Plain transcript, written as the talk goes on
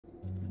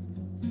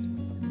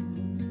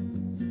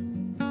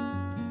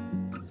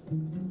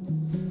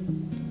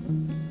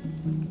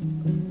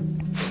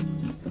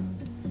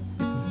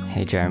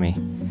Hey Jeremy,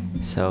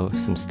 so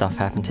some stuff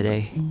happened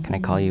today. Can I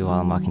call you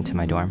while I'm walking to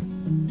my dorm?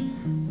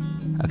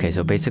 Okay,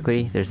 so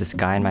basically there's this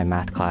guy in my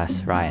math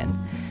class, Ryan.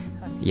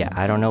 Yeah,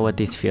 I don't know what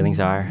these feelings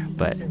are,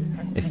 but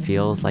it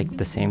feels like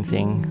the same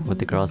thing with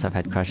the girls I've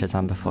had crushes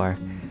on before,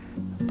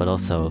 but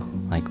also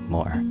like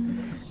more.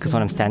 Because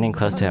when I'm standing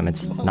close to him,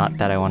 it's not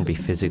that I want to be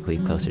physically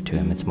closer to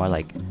him, it's more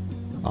like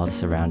all the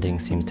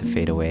surroundings seems to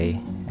fade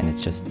away and it's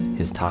just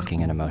his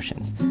talking and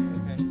emotions.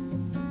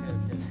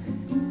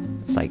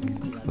 It's like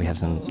we have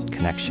some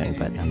connection,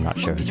 but I'm not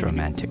sure if it's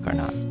romantic or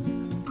not.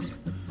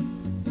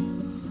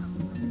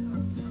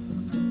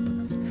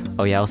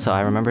 Oh yeah, also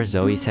I remember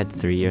Zoe said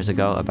 3 years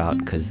ago about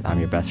because I'm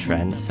your best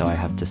friend, so I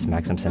have to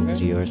smack some sense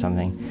to you or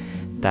something.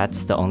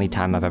 That's the only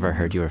time I've ever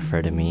heard you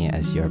refer to me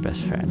as your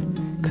best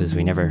friend, because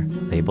we never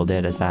labeled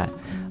it as that.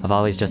 I've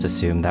always just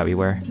assumed that we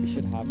were,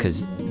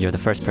 because you're the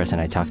first person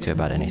I talk to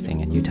about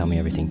anything, and you tell me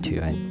everything too,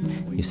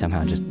 and you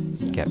somehow just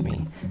get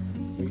me.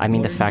 I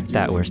mean, the fact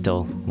that we're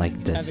still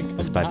like this,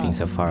 despite being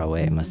so far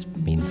away, must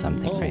mean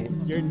something, right?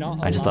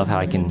 I just love how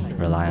I can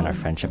rely on our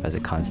friendship as a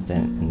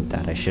constant, and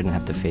that I shouldn't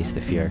have to face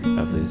the fear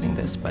of losing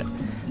this, but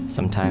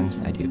sometimes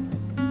I do.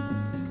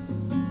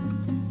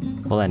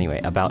 Well,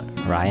 anyway, about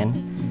Ryan.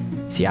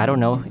 See, I don't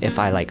know if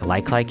I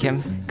like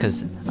him,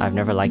 because I've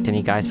never liked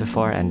any guys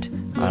before, and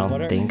I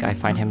don't think I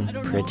find him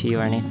pretty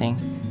or anything.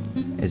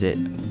 Is it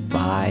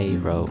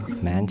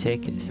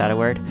bi-romantic? Is that a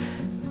word?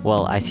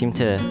 Well, I seem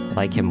to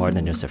like him more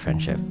than just a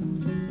friendship.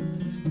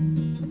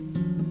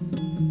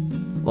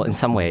 Well, in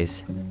some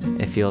ways,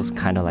 it feels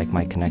kind of like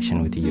my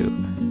connection with you,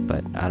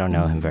 but I don't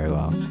know him very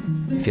well.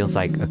 It feels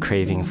like a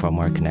craving for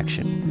more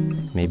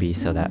connection, maybe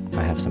so that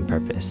I have some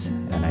purpose,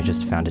 and I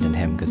just found it in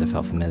him because it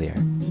felt familiar.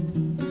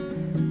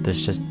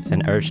 There's just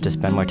an urge to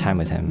spend more time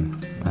with him.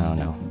 I don't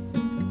know.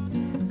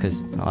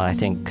 Because, well, I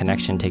think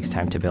connection takes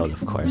time to build,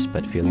 of course,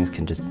 but feelings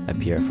can just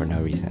appear for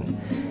no reason.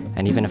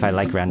 And even if I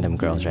like random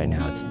girls right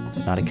now, it's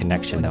not a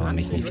connection that will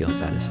make me feel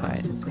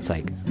satisfied. It's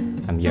like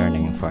I'm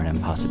yearning for an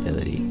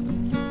impossibility.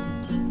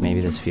 Maybe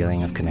this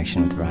feeling of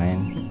connection with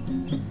Ryan,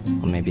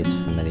 well, maybe it's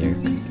familiar,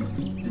 because...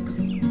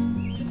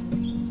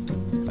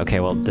 Okay,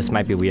 well, this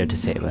might be weird to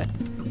say, but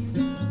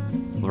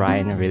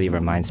Ryan really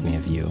reminds me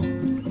of you.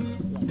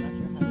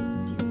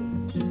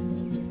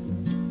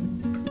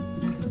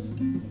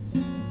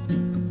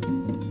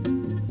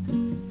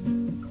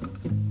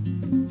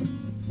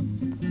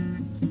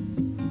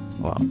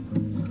 Well,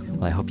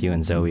 I hope you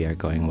and Zoe are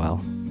going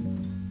well.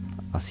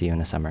 I'll see you in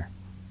the summer.